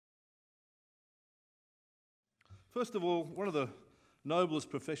First of all, one of the noblest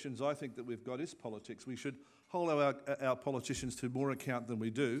professions I think that we've got is politics. We should hold our politicians to more account than we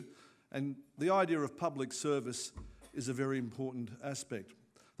do, and the idea of public service is a very important aspect.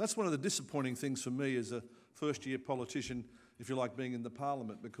 That's one of the disappointing things for me as a first-year politician, if you like, being in the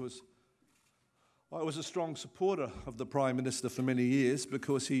Parliament, because I was a strong supporter of the Prime Minister for many years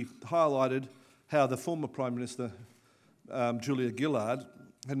because he highlighted how the former Prime Minister, Julia Gillard,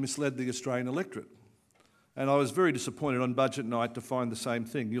 had misled the Australian electorate. And I was very disappointed on budget night to find the same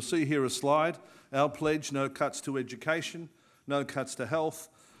thing. You'll see here a slide, our pledge: no cuts to education, no cuts to health,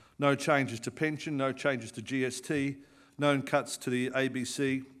 no changes to pension, no changes to GST, no cuts to the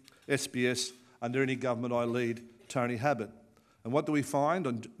ABC, SBS, under any government I lead, Tony Abbott. And what do we find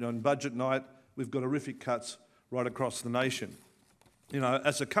on budget night? We've got horrific cuts right across the nation. You know,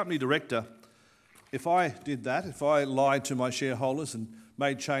 as a company director, if I did that, if I lied to my shareholders and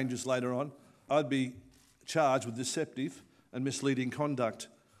made changes later on, I'd be charged with deceptive and misleading conduct.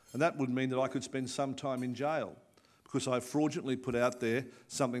 And that would mean that I could spend some time in jail because I fraudulently put out there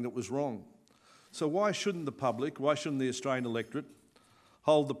something that was wrong. So why shouldn't the public, why shouldn't the Australian electorate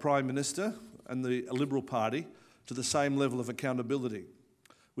hold the Prime Minister and the Liberal Party to the same level of accountability?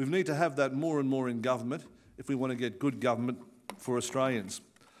 We need to have that more and more in government if we want to get good government for Australians.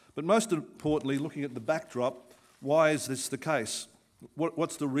 But most importantly, looking at the backdrop, why is this the case?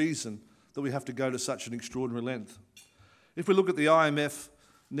 What's the reason that we have to go to such an extraordinary length? If we look at the IMF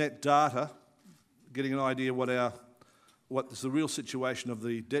net data, getting an idea what is the real situation of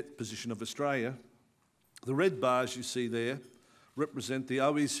the debt position of Australia, the red bars you see there represent the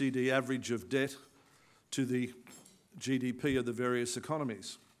OECD average of debt to the GDP of the various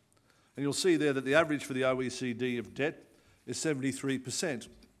economies. And you'll see there that the average for the OECD of debt is 73%.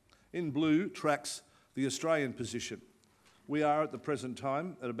 In blue tracks the Australian position. We are at the present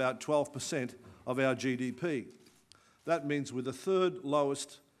time at about 12% of our GDP. That means we're the third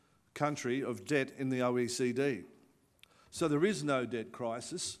lowest country of debt in the OECD. So there is no debt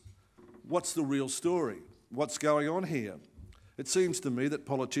crisis. What's the real story? What's going on here? It seems to me that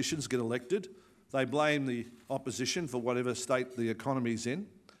politicians get elected, they blame the opposition for whatever state the economy's in,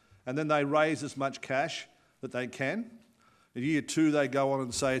 and then they raise as much cash that they can. In year two, they go on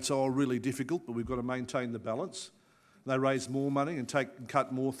and say it's all really difficult, but we've got to maintain the balance. They raise more money and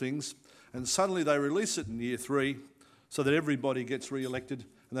cut more things, and suddenly they release it in year three so that everybody gets re-elected,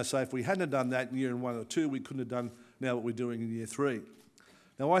 and they say if we hadn't done that in year one or two, we couldn't have done now what we're doing in year three.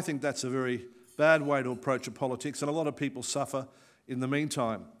 Now, I think that's a very bad way to approach a politics, and a lot of people suffer in the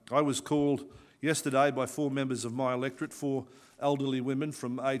meantime. I was called yesterday by 4 members of my electorate, 4 elderly women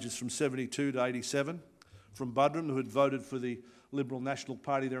from ages from 72 to 87, from Budrum, who had voted for the Liberal National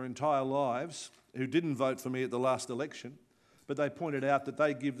Party their entire lives, who didn't vote for me at the last election, but they pointed out that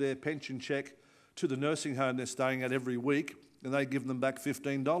they give their pension cheque to the nursing home they're staying at every week, and they give them back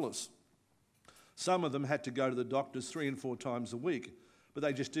 $15. Some of them had to go to the doctors 3 and 4 times a week, but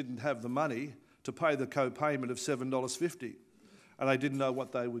they just didn't have the money to pay the co-payment of $7.50, and they didn't know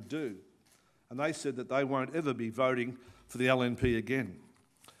what they would do. And they said that they won't ever be voting for the LNP again.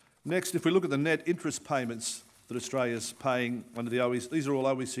 Next, if we look at the net interest payments that Australia's paying under the OECD, these are all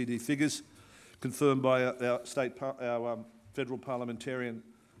OECD figures confirmed by our federal parliamentarian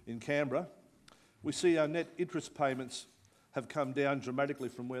in Canberra. We see our net interest payments have come down dramatically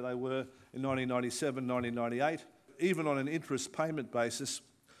from where they were in 1997, 1998. Even on an interest payment basis,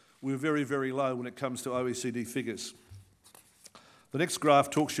 we're very, very low when it comes to OECD figures. The next graph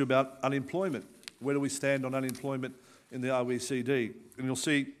talks to you about unemployment. Where do we stand on unemployment in the OECD? And you'll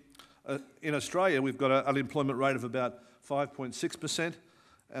see in Australia we've got an unemployment rate of about 5.6%,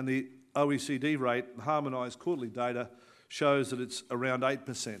 and the OECD rate, harmonised quarterly data, shows that it's around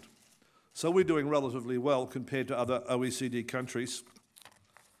 8%. So we're doing relatively well compared to other OECD countries.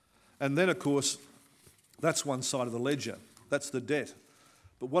 And then, of course, that's one side of the ledger. That's the debt.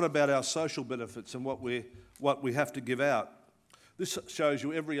 But what about our social benefits and what we have to give out? This shows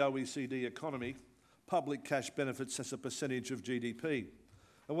you every OECD economy, public cash benefits as a percentage of GDP.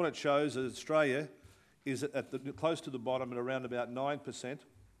 And what it shows is Australia is close to the bottom at around about 9%.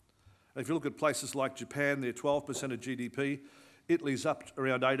 And if you look at places like Japan, they're 12% of GDP. Italy's up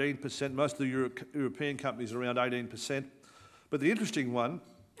around 18%. Most of the European companies are around 18%. But the interesting one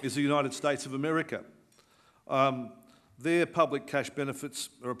is the United States of America. Their public cash benefits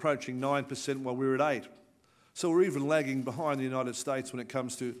are approaching 9% while we're at 8%. So we're even lagging behind the United States when it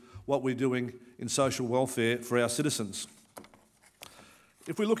comes to what we're doing in social welfare for our citizens.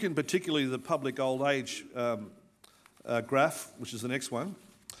 If we look in particularly the public old age graph, which is the next one,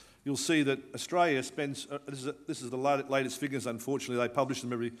 you'll see that Australia spends, this is the latest figures, unfortunately, they publish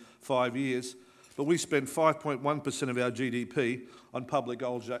them every 5 years, but we spend 5.1% of our GDP on public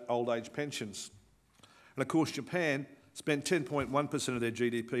old age pensions. And of course Japan spent 10.1% of their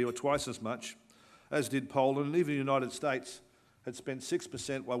GDP, or twice as much, as did Poland, and even the United States had spent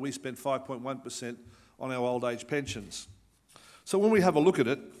 6%, while we spent 5.1% on our old age pensions. So when we have a look at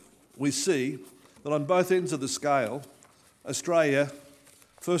it, we see that on both ends of the scale, Australia,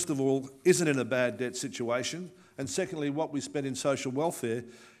 first of all, isn't in a bad debt situation, and secondly, what we spend in social welfare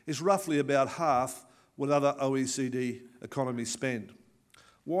is roughly about half what other OECD economies spend.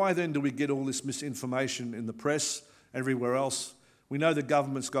 Why then do we get all this misinformation in the press, everywhere else? We know the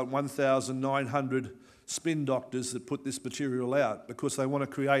government's got 1,900 spin doctors that put this material out because they want to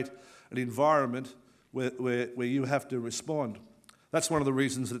create an environment where you have to respond. That's one of the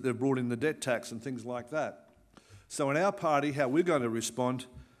reasons that they've brought in the debt tax and things like that. So in our party, how we're going to respond,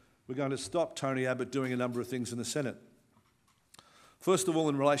 we're going to stop Tony Abbott doing a number of things in the Senate. First of all,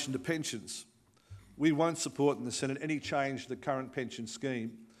 in relation to pensions, we won't support in the Senate any change to the current pension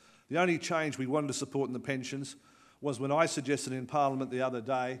scheme. The only change we wanted to support in the pensions was when I suggested in Parliament the other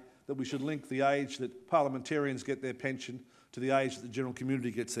day that we should link the age that parliamentarians get their pension to the age that the general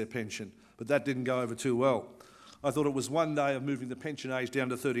community gets their pension. But that didn't go over too well. I thought it was one day of moving the pension age down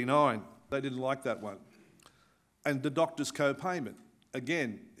to 39. They didn't like that one. And the doctor's co-payment.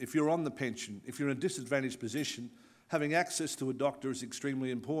 Again, if you're on the pension, if you're in a disadvantaged position, having access to a doctor is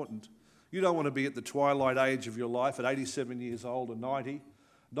extremely important. You don't want to be at the twilight age of your life at 87 years old or 90,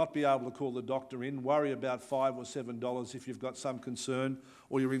 not be able to call the doctor in, worry about $5 or $7 if you've got some concern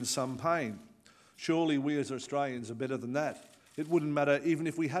or you're in some pain. Surely we as Australians are better than that. It wouldn't matter, even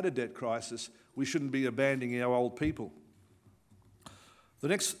if we had a debt crisis, we shouldn't be abandoning our old people. The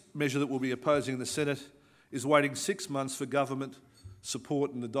next measure that we'll be opposing in the Senate is waiting 6 months for government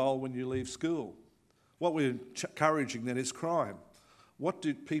support in the dole when you leave school. What we're encouraging then is crime. What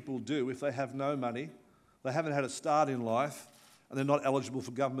do people do if they have no money, they haven't had a start in life, and they're not eligible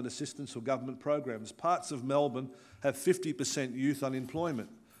for government assistance or government programs? Parts of Melbourne have 50% youth unemployment.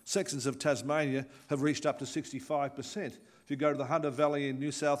 Sections of Tasmania have reached up to 65%. If you go to the Hunter Valley in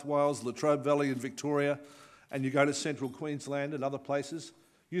New South Wales, Latrobe Valley in Victoria, and you go to central Queensland and other places,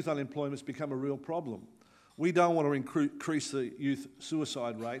 youth unemployment's become a real problem. We don't want to increase the youth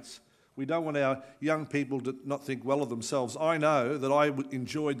suicide rates. We don't want our young people to not think well of themselves. I know that I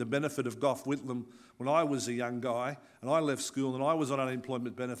enjoyed the benefit of Gough Whitlam when I was a young guy and I left school and I was on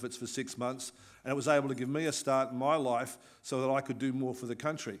unemployment benefits for 6 months, and it was able to give me a start in my life so that I could do more for the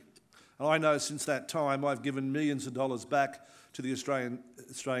country. And I know since that time I've given millions of dollars back to the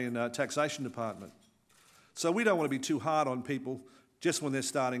Australian Taxation Department. So we don't want to be too hard on people just when they're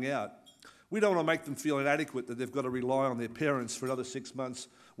starting out. We don't want to make them feel inadequate that they've got to rely on their parents for another 6 months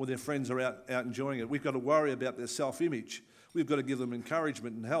when their friends are out enjoying it. We've got to worry about their self-image. We've got to give them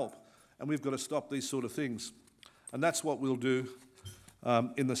encouragement and help, and we've got to stop these sort of things. And that's what we'll do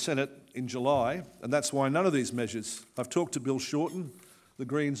in the Senate in July, and that's why none of these measures, I've talked to Bill Shorten, the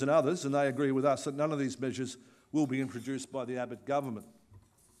Greens and others, and they agree with us that none of these measures will be introduced by the Abbott government.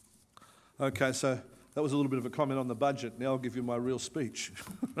 Okay, so that was a little bit of a comment on the budget. Now I'll give you my real speech.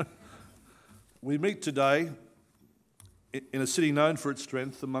 We meet today in a city known for its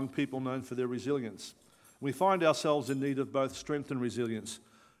strength, among people known for their resilience. We find ourselves in need of both strength and resilience.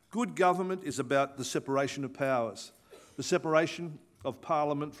 Good government is about the separation of powers, the separation of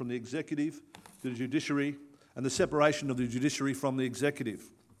Parliament from the executive, the judiciary, and the separation of the judiciary from the executive.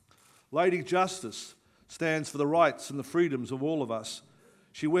 Lady Justice stands for the rights and the freedoms of all of us.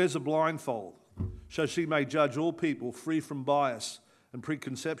 She wears a blindfold so she may judge all people free from bias and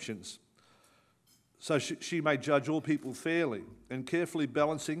preconceptions. So she may judge all people fairly and carefully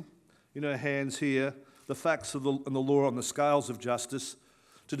balancing in her hands here the facts and the law on the scales of justice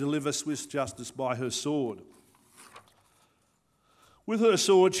to deliver swift justice by her sword. With her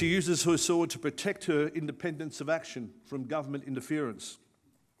sword, she uses her sword to protect her independence of action from government interference.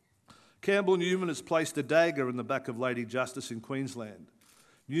 Cambell Newmans has placed a dagger in the back of Lady Justice in Queensland.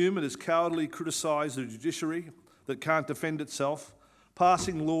 Newman has cowardly criticised the judiciary that can't defend itself,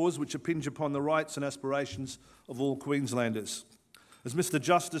 passing laws which impinge upon the rights and aspirations of all Queenslanders. As Mr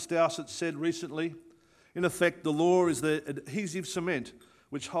Justice Dowsett said recently, in effect the law is the adhesive cement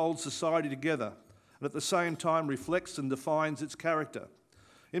which holds society together and at the same time reflects and defines its character.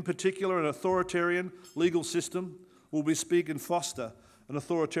 In particular, an authoritarian legal system will bespeak and foster an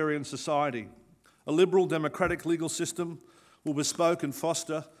authoritarian society. A liberal democratic legal system will bespoke and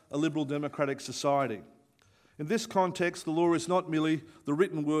foster a liberal democratic society. In this context, the law is not merely the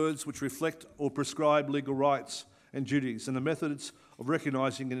written words which reflect or prescribe legal rights and duties and the methods of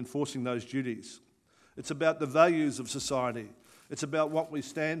recognising and enforcing those duties. It's about the values of society. It's about what we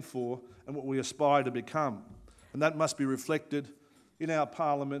stand for and what we aspire to become. And that must be reflected in our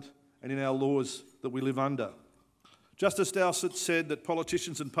parliament and in our laws that we live under. Justice Dowsett said that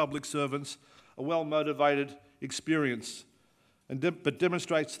politicians and public servants are well-motivated experience, but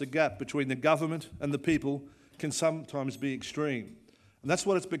demonstrates the gap between the government and the people can sometimes be extreme. And that's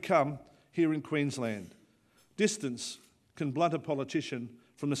what it's become here in Queensland. Distance can blunt a politician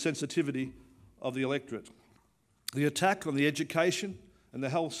from the sensitivity of the electorate. The attack on the education and the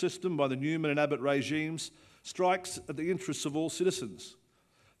health system by the Newman and Abbott regimes strikes at the interests of all citizens.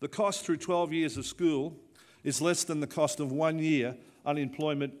 The cost through 12 years of school is less than the cost of 1 year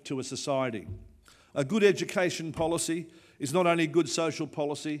unemployment to a society. A good education policy is not only good social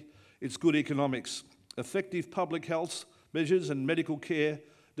policy, it's good economics. Effective public health measures and medical care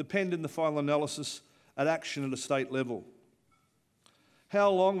depend in the final analysis at action at a state level. How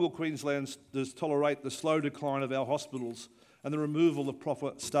long will Queenslanders tolerate the slow decline of our hospitals and the removal of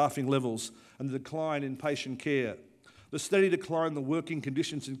proper staffing levels and the decline in patient care? The steady decline in the working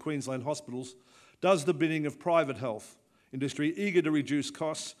conditions in Queensland hospitals does the bidding of private health industry eager to reduce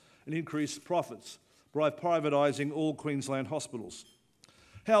costs and increase profits by privatising all Queensland hospitals.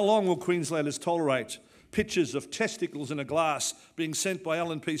 How long will Queenslanders tolerate pictures of testicles in a glass being sent by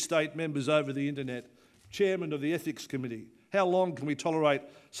LNP state members over the internet? Chairman of the Ethics Committee. How long can we tolerate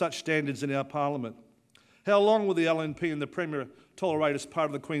such standards in our parliament? How long will the LNP and the Premier tolerate as part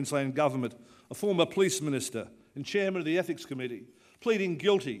of the Queensland government a former police minister and chairman of the Ethics Committee pleading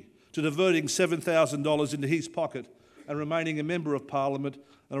guilty to diverting $7,000 into his pocket and remaining a member of Parliament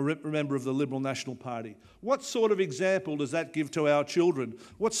and a member of the Liberal National Party? What sort of example does that give to our children?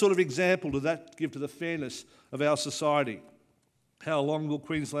 What sort of example does that give to the fairness of our society? How long will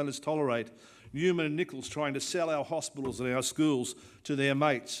Queenslanders tolerate Newman and Nichols trying to sell our hospitals and our schools to their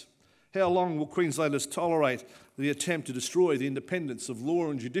mates? How long will Queenslanders tolerate the attempt to destroy the independence of law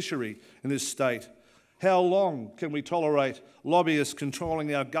and judiciary in this state? How long can we tolerate lobbyists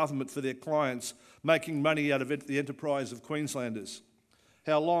controlling our government for their clients, making money out of the enterprise of Queenslanders?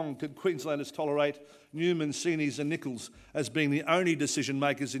 How long can Queenslanders tolerate Newman, Seniors and Nichols as being the only decision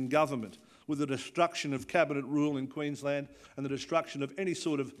makers in government, with the destruction of cabinet rule in Queensland and the destruction of any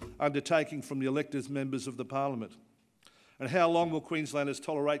sort of undertaking from the elected members of the parliament? And how long will Queenslanders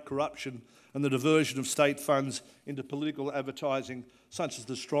tolerate corruption and the diversion of state funds into political advertising, such as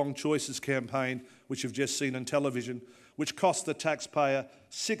the Strong Choices campaign, which you've just seen on television, which cost the taxpayer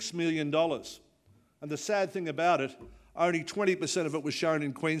 $6 million? And the sad thing about it, only 20% of it was shown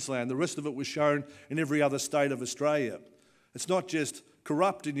in Queensland. The rest of it was shown in every other state of Australia. It's not just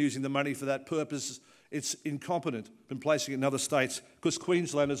corrupt in using the money for that purpose, it's incompetent in placing it in other states, because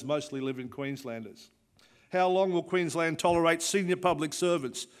Queenslanders mostly live in Queenslanders. How long will Queensland tolerate senior public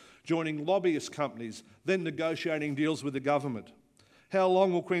servants joining lobbyist companies, then negotiating deals with the government? How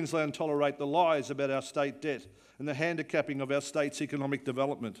long will Queensland tolerate the lies about our state debt and the handicapping of our state's economic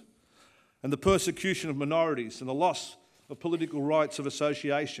development, and the persecution of minorities and the loss of political rights of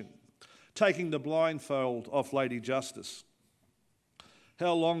association, taking the blindfold off Lady Justice?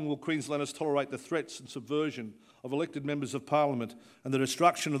 How long will Queenslanders tolerate the threats and subversion of elected members of Parliament and the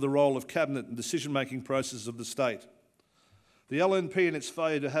destruction of the role of Cabinet and decision-making processes of the state? The LNP and its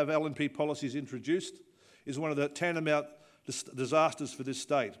failure to have LNP policies introduced is one of the tantamount disasters for this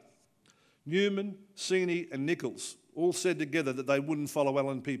state. Newman, Seeney and Nichols all said together that they wouldn't follow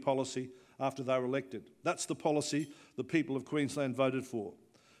LNP policy after they were elected. That's the policy the people of Queensland voted for.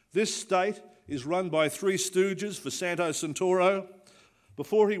 This state is run by three stooges for Santo Santoro.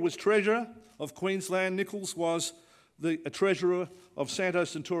 Before he was Treasurer of Queensland, Nichols was a Treasurer of Santo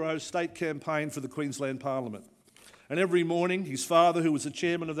Santoro's state campaign for the Queensland Parliament. And every morning, his father, who was the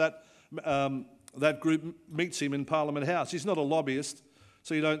chairman of that group, meets him in Parliament House. He's not a lobbyist,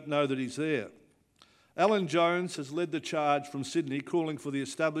 so you don't know that he's there. Alan Jones has led the charge from Sydney, calling for the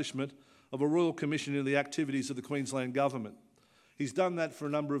establishment of a Royal Commission into the activities of the Queensland Government. He's done that for a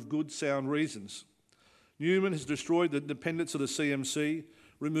number of good, sound reasons. Newman has destroyed the independence of the CMC,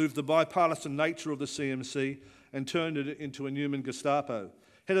 removed the bipartisan nature of the CMC and turned it into a Newman Gestapo,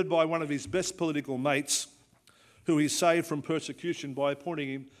 headed by one of his best political mates, who he saved from persecution by appointing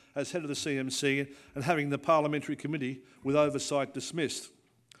him as head of the CMC and having the parliamentary committee with oversight dismissed.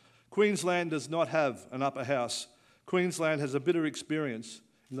 Queensland does not have an upper house. Queensland has a bitter experience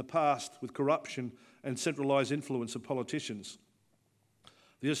in the past with corruption and centralised influence of politicians.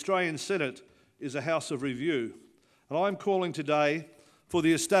 The Australian Senate is a house of review, and I'm calling today for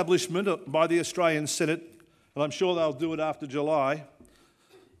the establishment by the Australian Senate, and I'm sure they'll do it after July,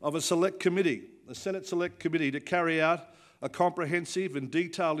 of a select committee, a Senate Select Committee, to carry out a comprehensive and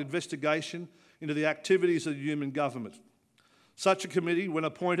detailed investigation into the activities of the Newman government. Such a committee, when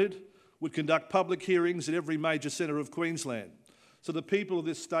appointed, would conduct public hearings at every major centre of Queensland. So the people of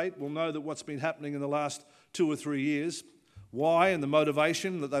this state will know that what's been happening in the last 2 or 3 years, why and the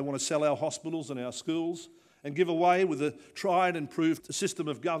motivation that they want to sell our hospitals and our schools and give away with the tried and proved system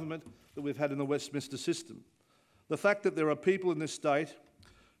of government that we've had in the Westminster system. The fact that there are people in this state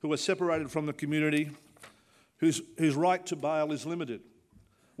who are separated from the community whose right to bail is limited.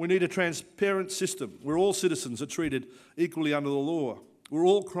 We need a transparent system where all citizens are treated equally under the law, where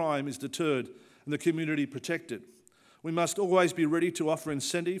all crime is deterred and the community protected. We must always be ready to offer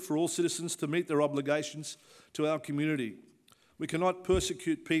incentive for all citizens to meet their obligations to our community. We cannot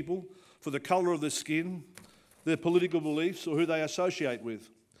persecute people for the colour of their skin, their political beliefs or who they associate with.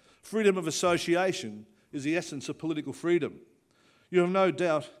 Freedom of association is the essence of political freedom. You have no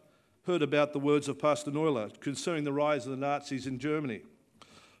doubt heard about the words of Pastor Neuler concerning the rise of the Nazis in Germany.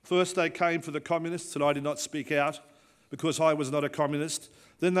 First they came for the communists and I did not speak out because I was not a communist.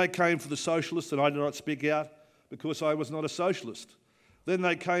 Then they came for the socialists and I did not speak out because I was not a socialist. Then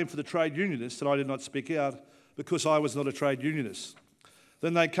they came for the trade unionists and I did not speak out because I was not a trade unionist.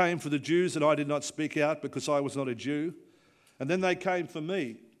 Then they came for the Jews and I did not speak out because I was not a Jew. And then they came for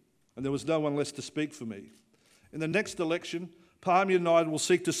me and there was no one less to speak for me. In the next election, Palmer United will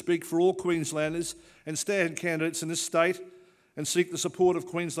seek to speak for all Queenslanders and stand candidates in this state and seek the support of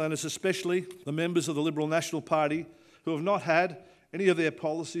Queenslanders, especially the members of the Liberal National Party who have not had any of their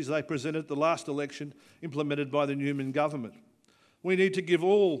policies they presented at the last election implemented by the Newman government. We need to give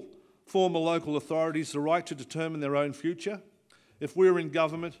all former local authorities the right to determine their own future. If we were in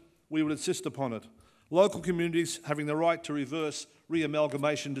government, we would insist upon it. Local communities having the right to reverse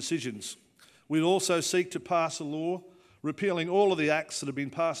re-amalgamation decisions. We'd also seek to pass a law repealing all of the acts that have been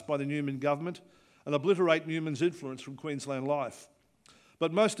passed by the Newman government and obliterate Newman's influence from Queensland life.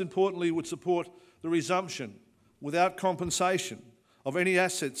 But most importantly, would support the resumption, without compensation, of any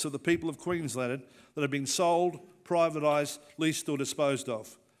assets of the people of Queensland that have been sold, privatised, leased or disposed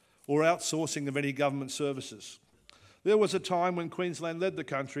of, or outsourcing of any government services. There was a time when Queensland led the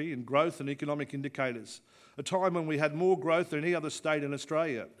country in growth and economic indicators, a time when we had more growth than any other state in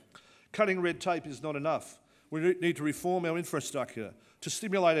Australia. Cutting red tape is not enough. We need to reform our infrastructure, to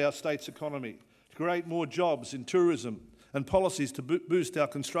stimulate our state's economy, to create more jobs in tourism and policies to boost our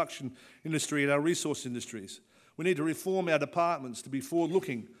construction industry and our resource industries. We need to reform our departments to be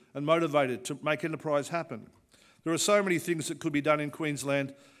forward-looking and motivated to make enterprise happen. There are so many things that could be done in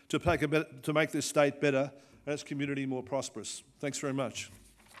Queensland to make this state better and its community more prosperous. Thanks very much.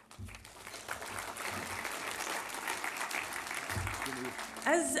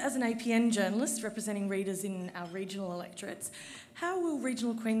 As an APN journalist representing readers in our regional electorates, how will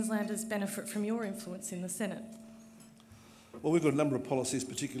regional Queenslanders benefit from your influence in the Senate? Well, we've got a number of policies,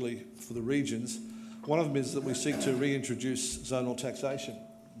 particularly for the regions. One of them is that we seek to reintroduce zonal taxation.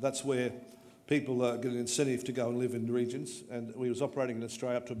 That's where people get an incentive to go and live in regions, and we was operating in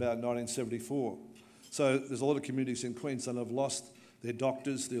Australia up to about 1974. So there's a lot of communities in Queensland that have lost their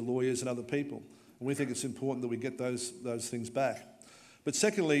doctors, their lawyers and other people, and we think it's important that we get those things back. But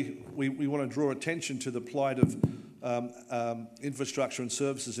secondly, we want to draw attention to the plight of infrastructure and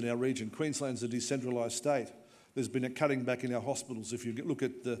services in our region. Queensland's a decentralised state. There's been a cutting back in our hospitals. If you look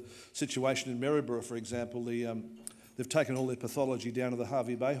at the situation in Maryborough, for example, they've taken all their pathology down to the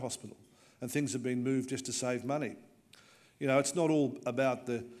Hervey Bay Hospital and things have been moved just to save money. You know, it's not all about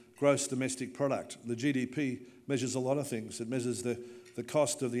the gross domestic product. The GDP measures a lot of things. It measures the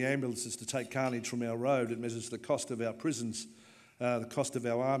cost of the ambulances to take carnage from our road. It measures the cost of our prisons, the cost of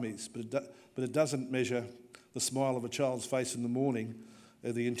our armies, but it doesn't measure the smile of a child's face in the morning,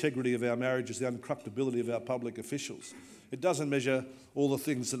 the integrity of our marriages, the uncorruptibility of our public officials. It doesn't measure all the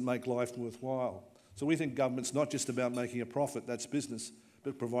things that make life worthwhile. So we think government's not just about making a profit, that's business,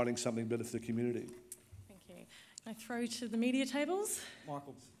 but providing something better for the community. Thank you. Can I throw to the media tables?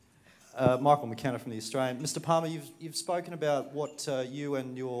 Michael McKenna from The Australian. Mr Palmer, you've spoken about what you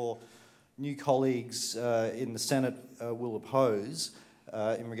and your new colleagues in the Senate will oppose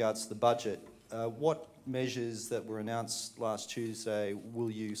in regards to the budget. What measures that were announced last Tuesday will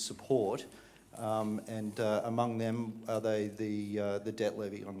you support? And among them, are they the debt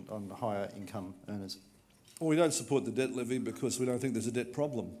levy on higher income earners? Well, we don't support the debt levy because we don't think there's a debt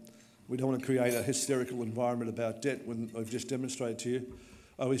problem. We don't want to create a hysterical environment about debt when I've just demonstrated to you.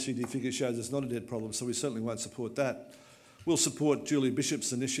 OECD figures show there's not a debt problem, so we certainly won't support that. We'll support Julie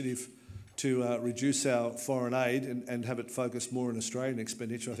Bishop's initiative to reduce our foreign aid and have it focused more on Australian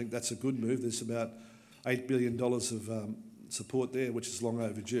expenditure. I think that's a good move. There's about $8 billion of support there, which is long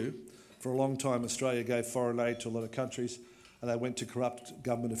overdue. For a long time, Australia gave foreign aid to a lot of countries and they went to corrupt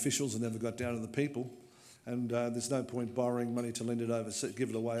government officials and never got down to the people. and there's no point borrowing money to lend it overseas, give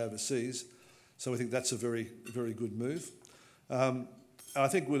it away overseas. So we think that's a very, very good move. I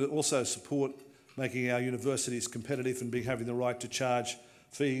think we'll also support making our universities competitive and having the right to charge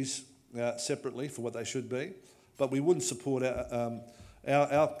fees separately for what they should be. But we wouldn't support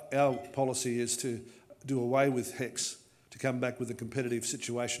our policy is to do away with HECS, to come back with a competitive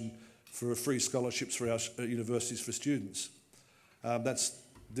situation for free scholarships for our universities for students. That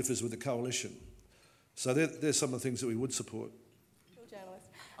differs with the coalition. So there's some of the things that we would support. Journalist.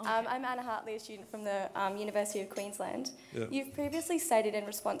 I'm Anna Hartley, a student from the University of Queensland. Yeah. You've previously stated in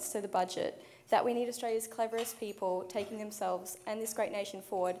response to the budget that we need Australia's cleverest people taking themselves and this great nation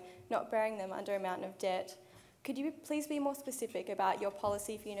forward, not burying them under a mountain of debt. Could you please be more specific about your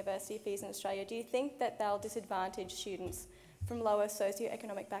policy for university fees in Australia? Do you think that they'll disadvantage students from lower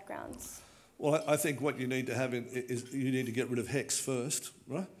socio-economic backgrounds? Well, I think what you need to have is you need to get rid of HECS first,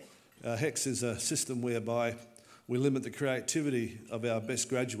 right? HECS is a system whereby we limit the creativity of our best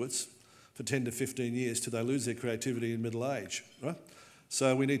graduates for 10 to 15 years till they lose their creativity in middle age, right?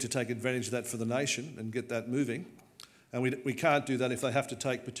 So we need to take advantage of that for the nation and get that moving. And we can't do that if they have to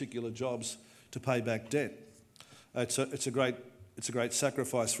take particular jobs to pay back debt. It's a great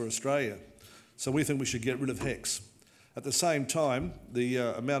sacrifice for Australia. So we think we should get rid of HECS. At the same time, the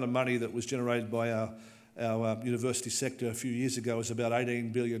amount of money that was generated by our university sector a few years ago was about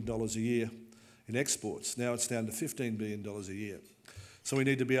 $18 billion a year in exports. Now it's down to $15 billion a year. So we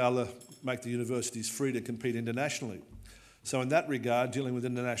need to be able to make the universities free to compete internationally. So in that regard, dealing with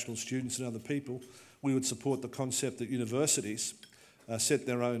international students and other people, we would support the concept that universities set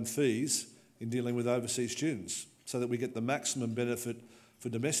their own fees in dealing with overseas students so that we get the maximum benefit for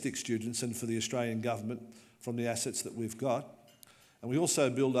domestic students and for the Australian government from the assets that we've got. And we also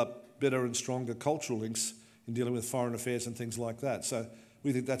build up better and stronger cultural links in dealing with foreign affairs and things like that. So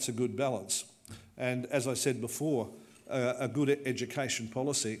we think that's a good balance. And as I said before, a good education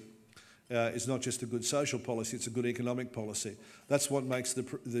policy is not just a good social policy, it's a good economic policy. That's what makes the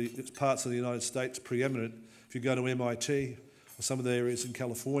parts of the United States preeminent. If you go to MIT or some of the areas in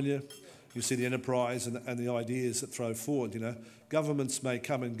California, you see the enterprise and the ideas that throw forward. You know, governments may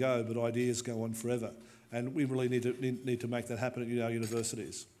come and go, but ideas go on forever. And we really need to make that happen at our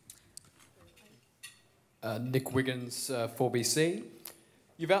universities. Nick Wiggins, 4BC.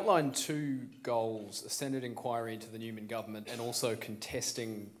 You've outlined two goals, a Senate inquiry into the Newman government and also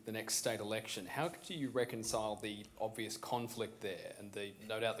contesting the next state election. How do you reconcile the obvious conflict there and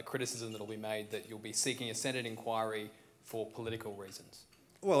no doubt the criticism that will be made that you'll be seeking a Senate inquiry for political reasons?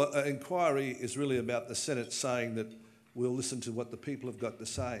 Well, an inquiry is really about the Senate saying that we'll listen to what the people have got to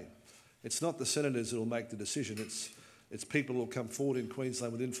say. It's not the senators that will make the decision, it's people who will come forward in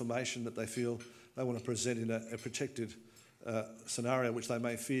Queensland with information that they feel they want to present in a protected scenario which they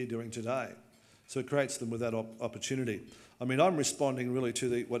may fear doing today. So it creates them with that opportunity. I mean, I'm responding really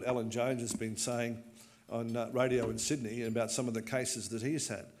to what Alan Jones has been saying on radio in Sydney about some of the cases that he's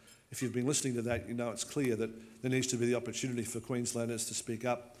had. If you've been listening to that, you know it's clear that there needs to be the opportunity for Queenslanders to speak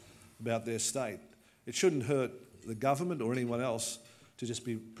up about their state. It shouldn't hurt the government or anyone else to just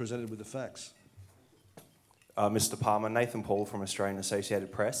be presented with the facts. Mr. Palmer, Nathan Paul from Australian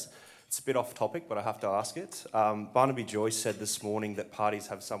Associated Press. It's a bit off topic, but I have to ask it. Barnaby Joyce said this morning that parties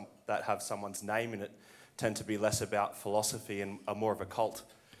that have someone's name in it tend to be less about philosophy and are more of a cult.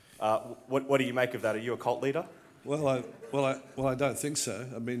 What do you make of that? Are you a cult leader? Well, I don't think so.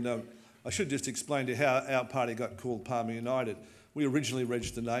 I mean, I should just explain to you how our party got called Palmer United. We originally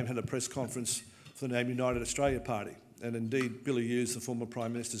registered the name, had a press conference for the name United Australia Party. And indeed, Billy Hughes, the former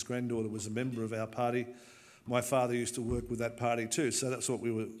Prime Minister's granddaughter, was a member of our party. My father used to work with that party too, so that's what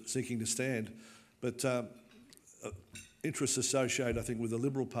we were seeking to stand. But interests associated, I think, with the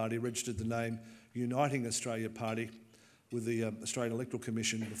Liberal Party registered the name Uniting Australia Party with the Australian Electoral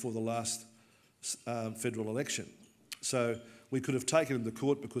Commission before the last federal election. So we could have taken him to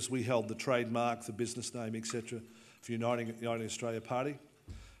court because we held the trademark, the business name, etc., for Uniting Australia Party.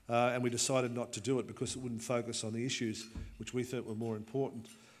 And we decided not to do it because it wouldn't focus on the issues which we thought were more important.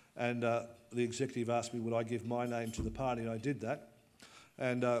 And the executive asked me would I give my name to the party, and I did that.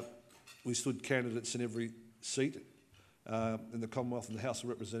 And we stood candidates in every seat in the Commonwealth and the House of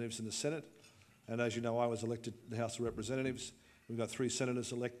Representatives and the Senate. And as you know, I was elected to the House of Representatives. We've got 3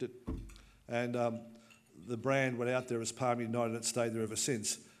 senators elected. And the brand went out there as Palmer United and it stayed there ever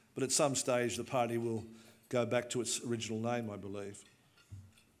since. But at some stage, the party will go back to its original name, I believe.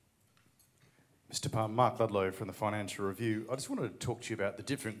 Mr. Palmer, Mark Ludlow from the Financial Review. I just wanted to talk to you about the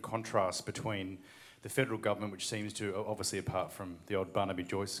different contrasts between the federal government, which seems to, obviously apart from the odd Barnaby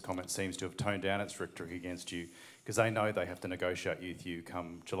Joyce comment, seems to have toned down its rhetoric against you because they know they have to negotiate with you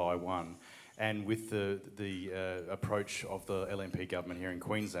come July 1. and with the approach of the LNP government here in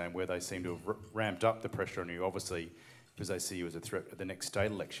Queensland, where they seem to have ramped up the pressure on you, obviously, because they see you as a threat at the next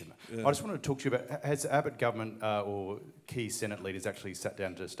state election. Yeah. I just wanted to talk to you about, has Abbott government or key Senate leaders actually sat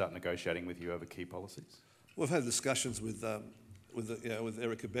down to start negotiating with you over key policies? We've had discussions with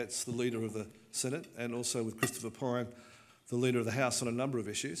Erica Betts, the leader of the Senate, and also with Christopher Pyne, the leader of the House, on a number of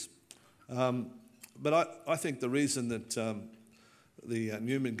issues. But I think the reason that the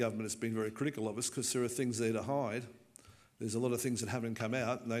Newman government has been very critical of us because there are things there to hide. There's a lot of things that haven't come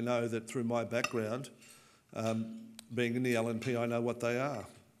out, and they know that through my background, being in the LNP, I know what they are.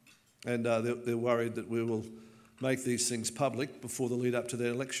 And they're worried that we will make these things public before the lead up to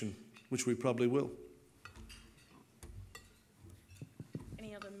their election, which we probably will.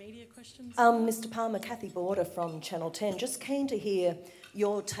 Any other media questions? Mr Palmer, Kathy Border from Channel 10. Just keen to hear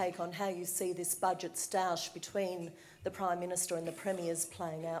your take on how you see this budget stoush between the Prime Minister and the Premiers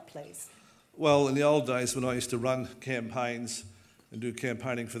playing out, please. Well, in the old days when I used to run campaigns and do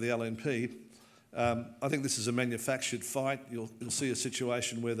campaigning for the LNP, I think this is a manufactured fight. You'll see a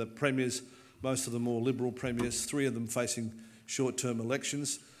situation where the Premiers, most of the more Liberal Premiers, 3 of them facing short-term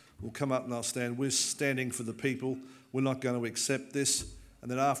elections, will come up and they'll stand, we're standing for the people, we're not going to accept this. And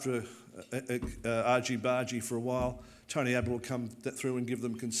then after argy-bargy for a while, Tony Abbott will come through and give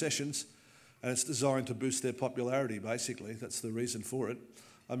them concessions, and it's designed to boost their popularity, basically. That's the reason for it.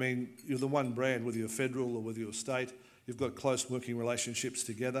 I mean, you're the one brand, whether you're federal or whether you're state, you've got close working relationships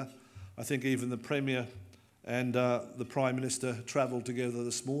together. I think even the Premier and the Prime Minister travelled together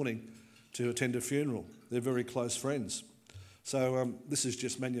this morning to attend a funeral. They're very close friends. So this is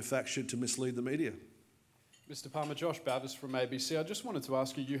just manufactured to mislead the media. Mr Palmer, Josh Bavis from ABC. I just wanted to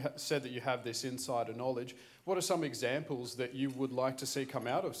ask you, you said that you have this insider knowledge. What are some examples that you would like to see come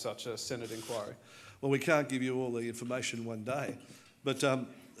out of such a Senate inquiry? Well, we can't give you all the information one day, but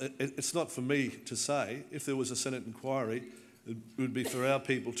it's not for me to say. If there was a Senate inquiry, it would be for our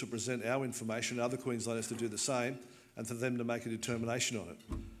people to present our information, other Queenslanders to do the same, and for them to make a determination on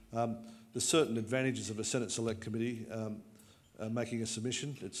it. There's certain advantages of a Senate Select Committee making a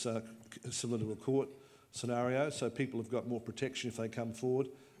submission. It's similar to a court scenario, so people have got more protection if they come forward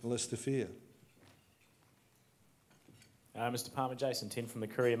and less to fear. Mr Palmer, Jason Tin from the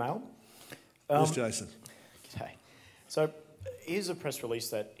Courier Mail. Yes, Jason. G'day. So here's a press release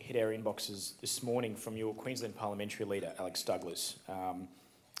that hit our inboxes this morning from your Queensland parliamentary leader, Alex Douglas,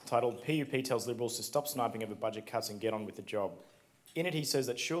 titled PUP tells Liberals to stop sniping over budget cuts and get on with the job. In it, he says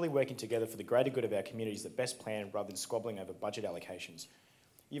that surely working together for the greater good of our community is the best plan rather than squabbling over budget allocations.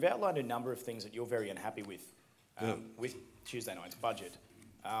 You've outlined a number of things that you're very unhappy with Tuesday night's budget.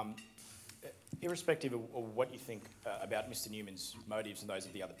 Irrespective of what you think about Mr Newman's motives and those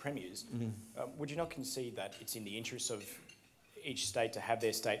of the other premiers, would you not concede that it's in the interests of each state to have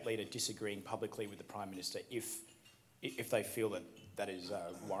their state leader disagreeing publicly with the Prime Minister if they feel that that is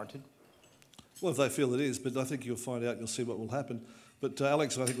warranted? Well, if they feel it is, but I think you'll find out and you'll see what will happen. But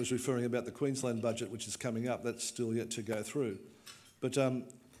Alex, I think, was referring about the Queensland budget, which is coming up. That's still yet to go through. But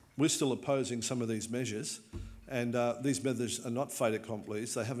we're still opposing some of these measures, and these measures are not fait accompli.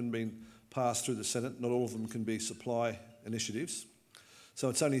 They haven't been passed through the Senate. Not all of them can be supply initiatives. So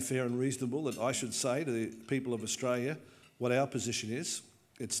it's only fair and reasonable that I should say to the people of Australia what our position is.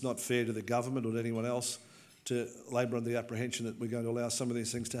 It's not fair to the government or to anyone else to labour under the apprehension that we're going to allow some of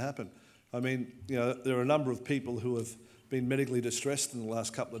these things to happen. I mean, you know, there are a number of people who have been medically distressed in the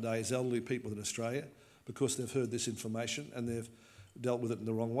last couple of days, elderly people in Australia, because they've heard this information and they've dealt with it in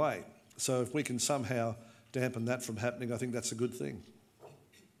the wrong way. So if we can somehow dampen that from happening, I think that's a good thing.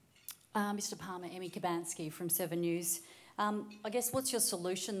 Mr Palmer, Emmy Kabansky from 7 News. I guess what's your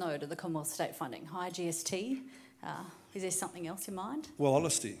solution, though, to the Commonwealth state funding? Higher GST? Is there something else in mind? Well,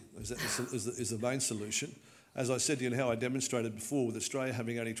 honesty is the main solution. As I said to you and how I demonstrated before, with Australia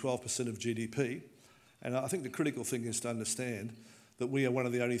having only 12% of GDP, and I think the critical thing is to understand that we are one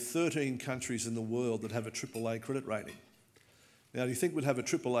of the only 13 countries in the world that have a AAA credit rating. Now, do you think we'd have a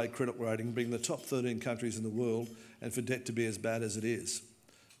AAA credit rating being the top 13 countries in the world and for debt to be as bad as it is?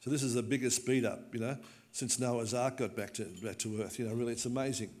 So this is the biggest speed up, you know, since Noah's Ark got back to Earth. You know, really, it's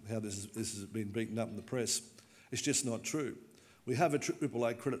amazing how this has been beaten up in the press. It's just not true. We have a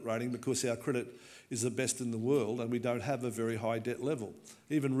AAA credit rating because our credit is the best in the world and we don't have a very high debt level.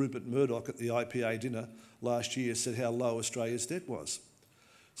 Even Rupert Murdoch at the IPA dinner last year said how low Australia's debt was.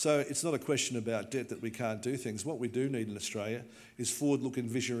 So it's not a question about debt that we can't do things. What we do need in Australia is forward-looking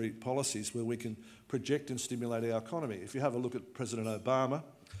visionary policies where we can project and stimulate our economy. If you have a look at President Obama,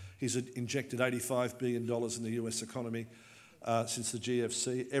 he's injected $85 billion in the US economy since the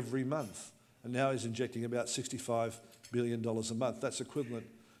GFC every month. And now he's injecting about $65 billion a month. That's equivalent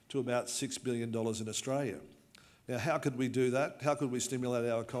to about $6 billion in Australia. Now, how could we do that? How could we stimulate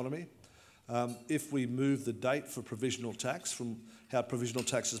our economy? If we move the date for provisional tax from how provisional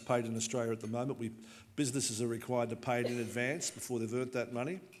tax is paid in Australia at the moment, businesses are required to pay it in advance before they've earned that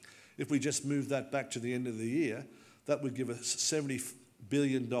money. If we just move that back to the end of the year, that would give us $70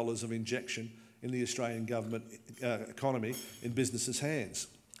 billion of injection in the Australian government economy in businesses' hands.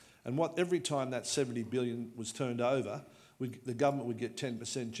 And every time that $70 billion was turned over, the government would get 10%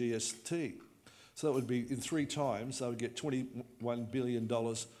 GST. So that would be, in 3 times, they would get $21 billion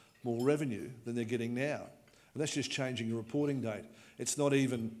more revenue than they're getting now. And that's just changing the reporting date. It's not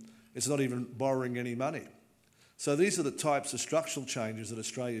even borrowing any money. So these are the types of structural changes that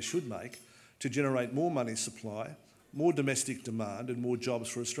Australia should make to generate more money supply, more domestic demand and more jobs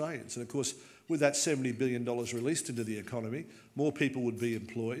for Australians. And of course, with that $70 billion released into the economy, more people would be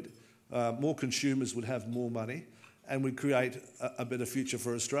employed, more consumers would have more money, and would create a better future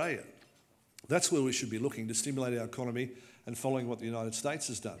for Australia. That's where we should be looking, to stimulate our economy and following what the United States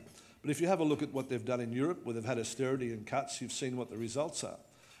has done. But if you have a look at what they've done in Europe, where they've had austerity and cuts, you've seen what the results are.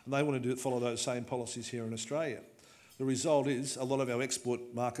 And they want to follow those same policies here in Australia. The result is a lot of our export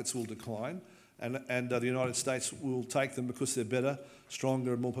markets will decline, and the United States will take them because they're better,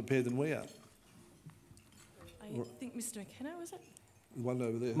 stronger and more prepared than we are. I think Mr McKenna, was it? The one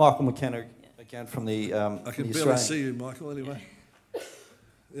over there. Michael McKenna, again from the I can barely see you, Michael, anyway.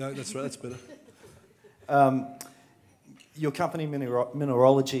 Yeah, that's right, that's better. Your company,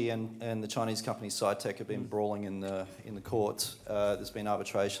 Mineralogy, and the Chinese company Cytec have been brawling in the courts. There's been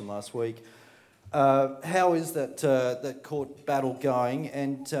arbitration last week. How is that court battle going?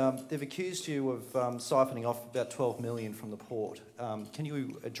 And they've accused you of siphoning off about $12 million from the port. Can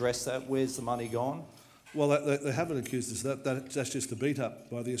you address that? Where's the money gone? Well, they haven't accused us of that. That's just a beat up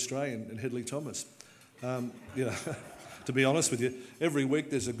by the Australian and Hedley Thomas. You know, to be honest with you, every week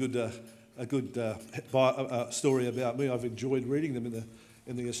there's a good story about me. I've enjoyed reading them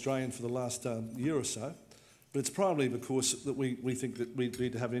in the Australian for the last year or so. But it's probably because that we think that we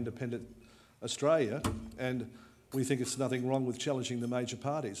need to have an independent Australia, and we think it's nothing wrong with challenging the major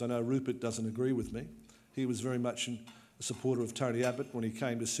parties. I know Rupert doesn't agree with me. He was very much a supporter of Tony Abbott when he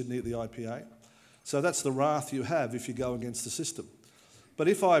came to Sydney at the IPA. So that's the wrath you have if you go against the system. But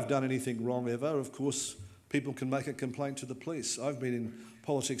if I've done anything wrong ever, of course, people can make a complaint to the police. I've been in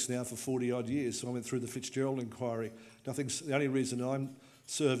politics now for 40-odd years, so I went through the Fitzgerald inquiry. The only reason I'm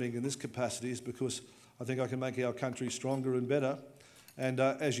serving in this capacity is because I think I can make our country stronger and better. And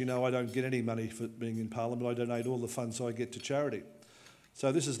as you know, I don't get any money for being in Parliament. I donate all the funds I get to charity.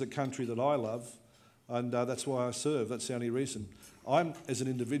 So this is the country that I love, and that's why I serve. That's the only reason. I'm, as an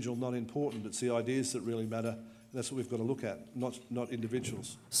individual, not important. It's the ideas that really matter. That's what we've got to look at, not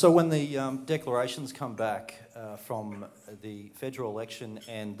individuals. So when the declarations come back from the federal election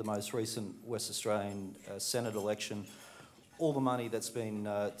and the most recent West Australian Senate election, all the money that's been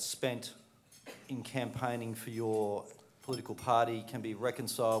spent in campaigning for your political party can be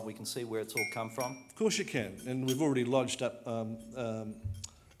reconciled. We can see where it's all come from. Of course you can, and we've already lodged up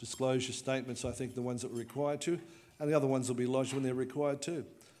disclosure statements, I think the ones that we're required to, and the other ones will be lodged when they're required to.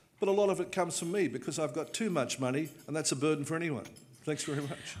 But a lot of it comes from me because I've got too much money, and that's a burden for anyone. Thanks very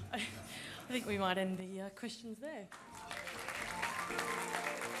much. I think we might end the questions there.